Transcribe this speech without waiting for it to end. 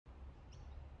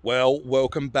Well,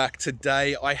 welcome back.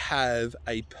 Today I have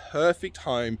a perfect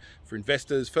home for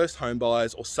investors, first home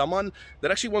buyers, or someone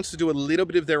that actually wants to do a little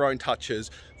bit of their own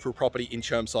touches for a property in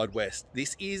Chermside West.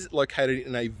 This is located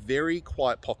in a very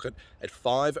quiet pocket at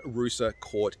 5 Rusa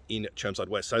Court in Chermside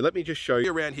West. So let me just show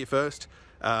you around here first.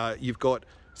 You've got,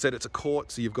 said it's a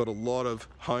court, so you've got a lot of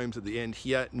homes at the end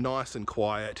here, nice and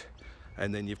quiet.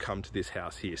 And then you've come to this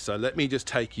house here. So let me just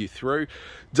take you through.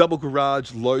 Double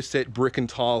garage, low set brick and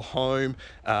tile home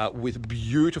with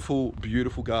beautiful,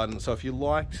 beautiful gardens. So if you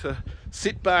like to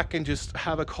sit back and just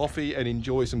have a coffee and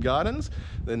enjoy some gardens,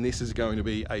 then this is going to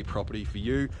be a property for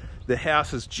you. The house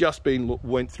has just been,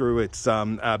 went through its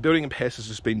building and pests has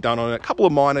just been done on a couple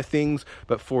of minor things,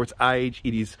 but for its age,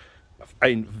 it is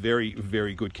in very,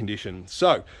 very good condition.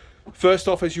 So, first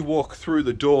off, as you walk through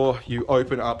the door, you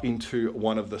open up into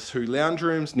one of the 2 lounge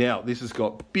rooms. Now, this has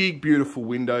got big, beautiful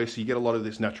windows, so you get a lot of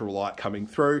this natural light coming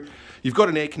through. You've got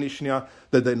an air conditioner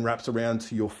that then wraps around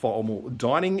to your formal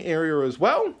dining area as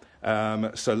well.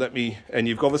 And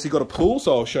you've obviously got a pool,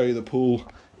 so I'll show you the pool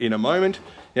in a moment.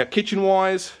 Now,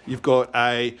 kitchen-wise, you've got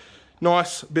a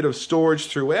nice bit of storage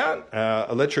throughout,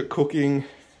 electric cooking.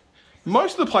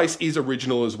 Most of the place is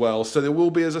original as well, so there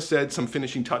will be, as I said, some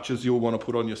finishing touches you'll want to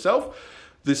put on yourself.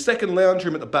 The second lounge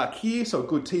room at the back here, so a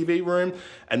good TV room.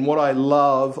 And what I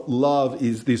love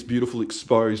is this beautiful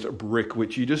exposed brick,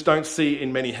 which you just don't see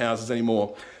in many houses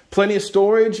anymore. Plenty of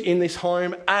storage in this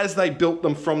home as they built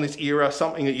them from this era,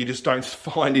 something that you just don't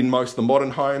find in most of the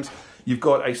modern homes. You've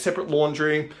got a separate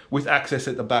laundry with access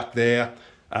at the back there,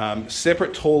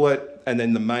 separate toilet, and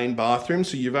then the main bathroom.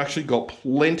 So you've actually got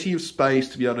plenty of space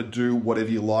to be able to do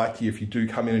whatever you like if you do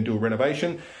come in and do a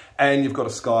renovation. And you've got a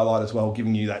skylight as well,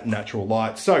 giving you that natural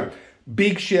light. So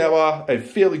big shower, a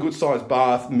fairly good sized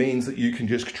bath means that you can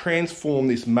just transform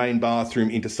this main bathroom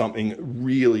into something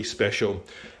really special.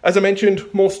 As I mentioned,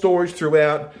 more storage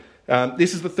throughout.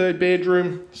 This is the 3rd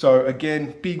bedroom. So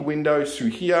again, big windows through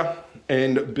here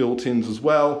and built-ins as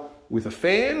well with a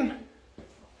fan.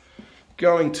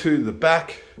 Going to the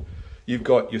back, you've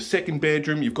got your 2nd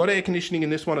bedroom. You've got air conditioning in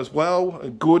this one as well. A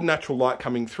good natural light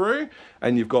coming through.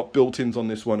 And you've got built-ins on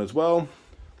this one as well.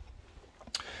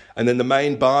 And then the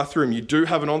main bathroom, you do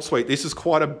have an ensuite. This is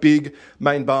quite a big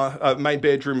main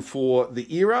bedroom for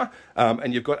the era.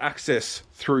 And you've got access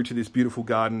through to this beautiful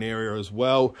garden area as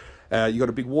well. You've got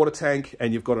a big water tank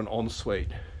and you've got an ensuite.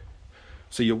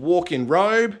 So your walk-in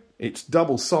robe, it's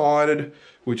double-sided,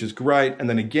 which is great. And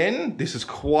then again, this is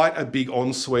quite a big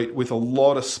ensuite with a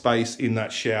lot of space in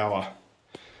that shower.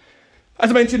 As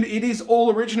I mentioned, it is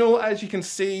all original, as you can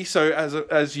see. So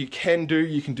as you can do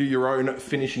your own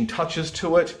finishing touches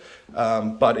to it.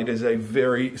 But it is a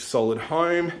very solid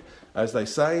home. As they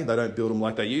say, they don't build them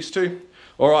like they used to.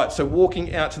 All right, so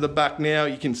walking out to the back now,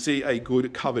 you can see a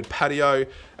good covered patio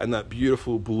and that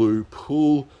beautiful blue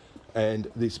pool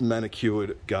and this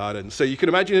manicured garden. So you can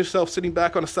imagine yourself sitting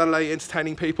back on a Saturday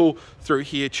entertaining people through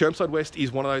here. Chermside West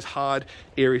is one of those hard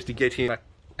areas to get in.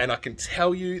 And I can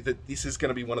tell you that this is going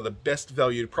to be one of the best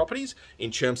valued properties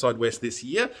in Chermside West this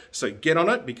year. So get on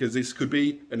it because this could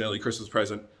be an early Christmas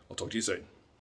present. I'll talk to you soon.